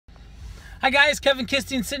Hi guys, Kevin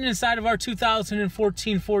Kisting sitting inside of our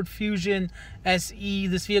 2014 Ford Fusion SE.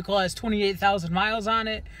 This vehicle has 28,000 miles on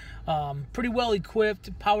it. Pretty well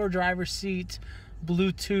equipped, power driver seat,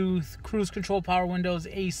 Bluetooth, cruise control, power windows,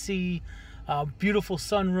 AC, beautiful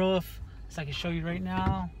sunroof. As I can show you right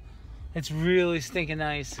now. It's really stinking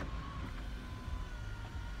nice.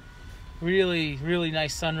 Really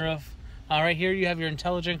nice sunroof. Right here you have your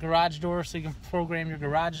intelligent garage door, so you can program your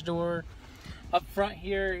garage door. Up front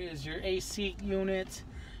here is your AC unit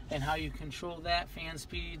and how you control that, fan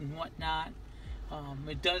speed and whatnot.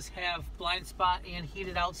 It does have blind spot and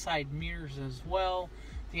heated outside mirrors as well.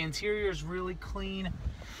 The interior is really clean.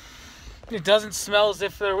 It doesn't smell as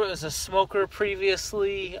if there was a smoker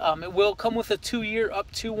previously. It will come with a 2-year up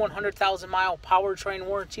to 100,000 mile powertrain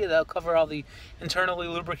warranty. That'll cover all the internally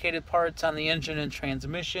lubricated parts on the engine and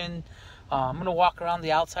transmission. I'm going to walk around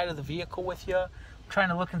the outside of the vehicle with you. Trying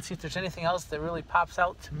to look and see if there's anything else that really pops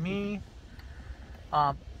out to me.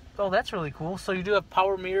 Oh, that's really cool. So you do have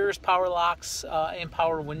power mirrors, power locks, and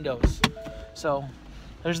power windows. So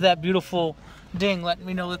there's that beautiful ding letting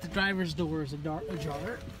me know that the driver's door is ajar.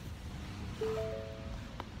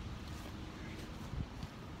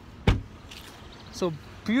 So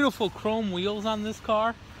beautiful chrome wheels on this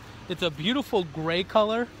car. It's a beautiful gray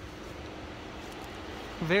color.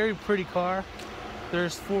 Very pretty car.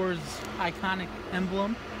 There's Ford's iconic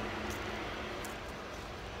emblem.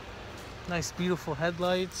 Nice, beautiful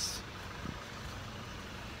headlights.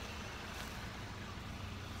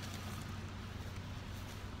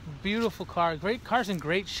 Beautiful car. Great car's in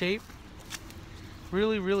great shape.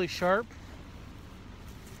 Really sharp.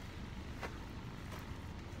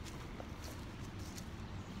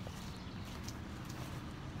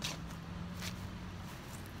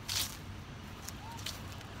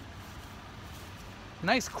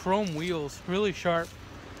 Nice chrome wheels, really sharp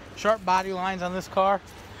body lines on this car.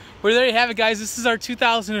 Well, there you have it, guys. This is our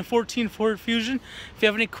 2014 Ford Fusion. If you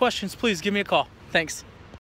have any questions, please give me a call. Thanks.